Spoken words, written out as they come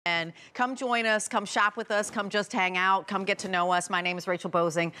and come join us, come shop with us, come just hang out, come get to know us. My name is Rachel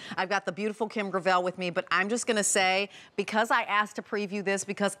Bozing. I've got the beautiful Kim Gravel with me, but I'm just gonna say, because I asked to preview this,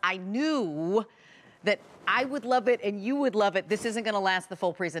 because I knew that I would love it and you would love it, this isn't gonna last the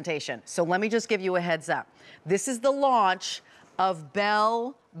full presentation. So let me just give you a heads up. This is the launch of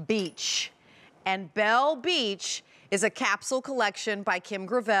Belle Beach. And Belle Beach is a capsule collection by Kim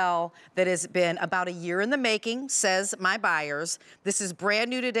Gravel that has been about a year in the making, says my buyers. This is brand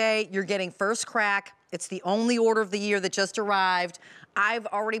new today. You're getting first crack. It's the only order of the year that just arrived. I've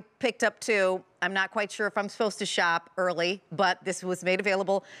already picked up 2. I'm not quite sure if I'm supposed to shop early, but this was made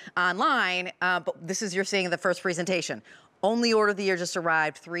available online. But this is, you're seeing the first presentation. Only order of the year just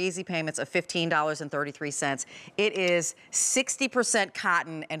arrived, 3 easy payments of $15.33. It is 60%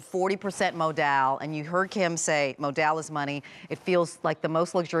 cotton and 40% modal. And you heard Kim say modal is money. It feels like the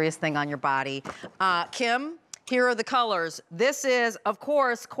most luxurious thing on your body. Kim, here are the colors. This is, of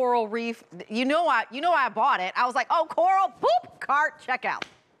course, coral reef. You know I bought it. I was like, oh, coral, boop, cart, checkout.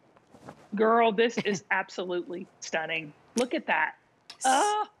 Girl, this is absolutely stunning. Look at that.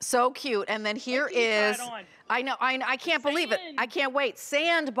 So cute. And then here is, I know, I can't believe it. I can't wait.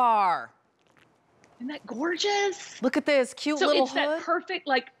 Sandbar. Isn't that gorgeous? Look at this cute little hood. So it's that perfect,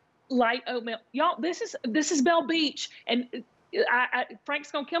 like, light oatmeal. Y'all, this is Belle Beach. And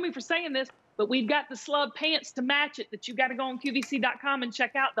Frank's going to kill me for saying this, but we've got the slub pants to match it that you got to go on QVC.com and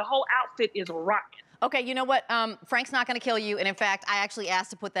check out. The whole outfit is rocking. Okay, you know what? Frank's not going to kill you. And in fact, I actually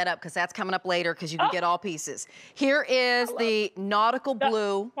asked to put that up because that's coming up later because you can get all pieces. Here is the nautical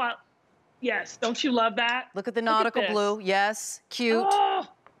blue. Well, yes, don't you love that? Look at the nautical blue. Yes, cute. Oh.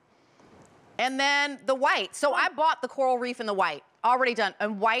 And then the white. So I bought the coral reef in the white. Already done.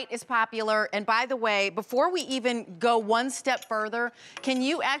 And white is popular. And by the way, before we even go one step further, can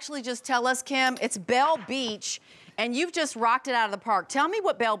you actually just tell us, Kim, it's Belle Beach, and you've just rocked it out of the park. Tell me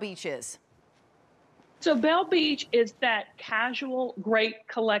what Belle Beach is. So Belle Beach is that casual, great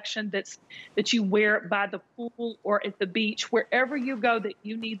collection that you wear by the pool or at the beach, wherever you go, that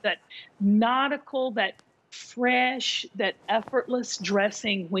you need that nautical, that fresh, that effortless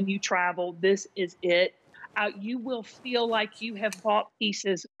dressing when you travel. This is it. You will feel like you have bought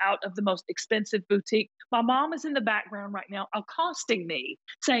pieces out of the most expensive boutique. My mom is in the background right now accosting me,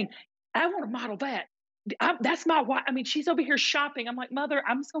 saying, I want to model that. That's my wife. I mean, she's over here shopping. I'm like, Mother,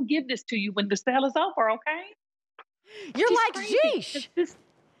 I'm just going to give this to you when the sale is over, okay? You're she's like, crazy. Jeesh.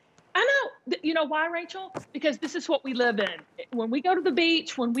 I know. You know why, Rachel? Because this is what we live in. When we go to the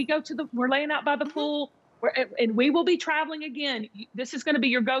beach, when we go to we're laying out by the pool, and we will be traveling again, this is going to be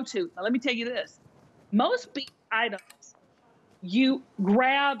your go-to. Now, let me tell you this. Most beach items, you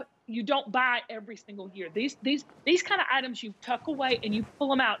grab, you don't buy every single year. These kind of items you tuck away and you pull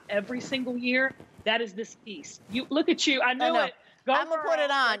them out every single year. That is this piece. You look at you. I know it. I'm gonna put it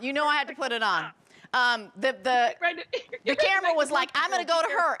on. You know I had to put it on. The camera was like, I'm gonna go to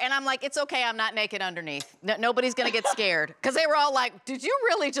her, and I'm like, it's okay. I'm not naked underneath. Nobody's gonna get scared because they were all like, did you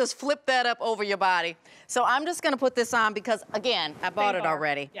really just flip that up over your body? So I'm just gonna put this on because again, I bought it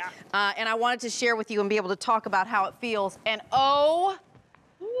already. Yeah. And I wanted to share with you and be able to talk about how it feels. And oh.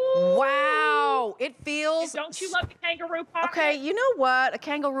 Ooh. Wow, it feels... Don't you love the kangaroo pocket? Okay, you know what? A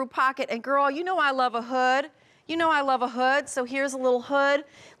kangaroo pocket. And girl, you know I love a hood. You know I love a hood. So here's a little hood.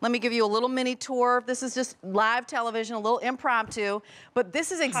 Let me give you a little mini tour. This is just live television, a little impromptu. But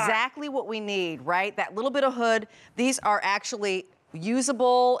this is exactly what we need, right? That little bit of hood. These are actually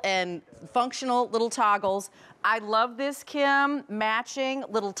usable and functional little toggles. I love this, Kim, matching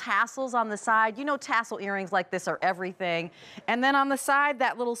little tassels on the side. You know tassel earrings like this are everything. And then on the side,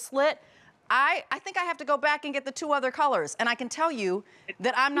 that little slit. I think I have to go back and get the 2 other colors. And I can tell you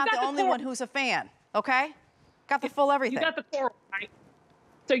that I'm not the only one who's a fan, okay? Got the full everything. You got the coral, right?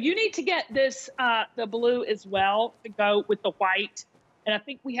 So you need to get this, the blue as well to go with the white. And I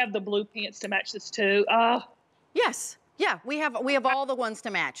think we have the blue pants to match this too. Yes. Yeah, we have all the ones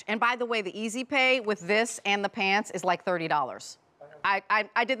to match. And by the way, the easy pay with this and the pants is like $30.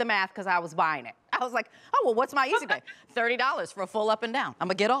 I did the math because I was buying it. I was like, oh, well, what's my easy pay? $30 for a full up and down. I'm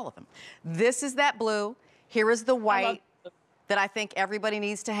going to get all of them. This is that blue. Here is the white that I think everybody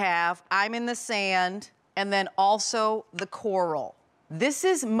needs to have. I'm in the sand. And then also the coral. This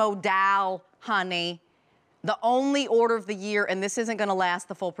is modal, honey. The only order of the year, and this isn't gonna last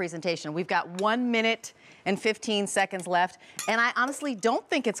the full presentation. We've got 1 minute and 15 seconds left, and I honestly don't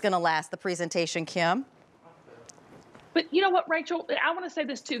think it's gonna last the presentation, Kim. But you know what, Rachel? I wanna say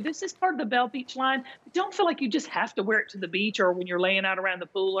this too. This is part of the Belle Beach line. Don't feel like you just have to wear it to the beach or when you're laying out around the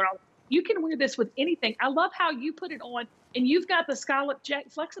pool or all. You can wear this with anything. I love how you put it on, and you've got the scallop jack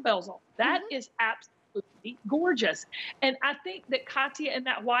flexibels on. That is absolutely gorgeous. And I think that Katya and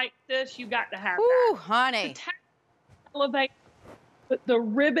that white, sis, you got to have Ooh, that. honey. Elevate. The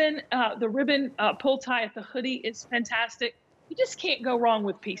ribbon pull tie at the hoodie is fantastic. You just can't go wrong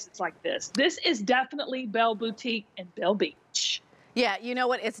with pieces like this. This is definitely Belle Boutique and Belle Beach. Yeah, you know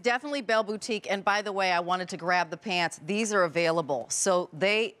what? It's definitely Belle Boutique. And by the way, I wanted to grab the pants. These are available, so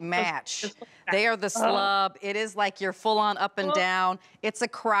they match. They are the slub. It is like you're full on up and down. It's a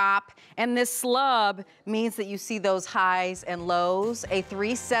crop. And this slub means that you see those highs and lows. A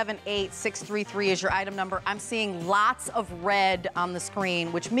 378633 is your item number. I'm seeing lots of red on the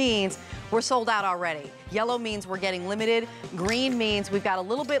screen, which means we're sold out already. Yellow means we're getting limited. Green means we've got a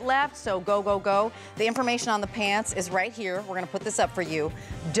little bit left, so go, go, go. The information on the pants is right here. We're gonna put this up for you.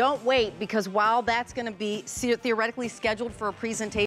 Don't wait, because while that's gonna be theoretically scheduled for a presentation,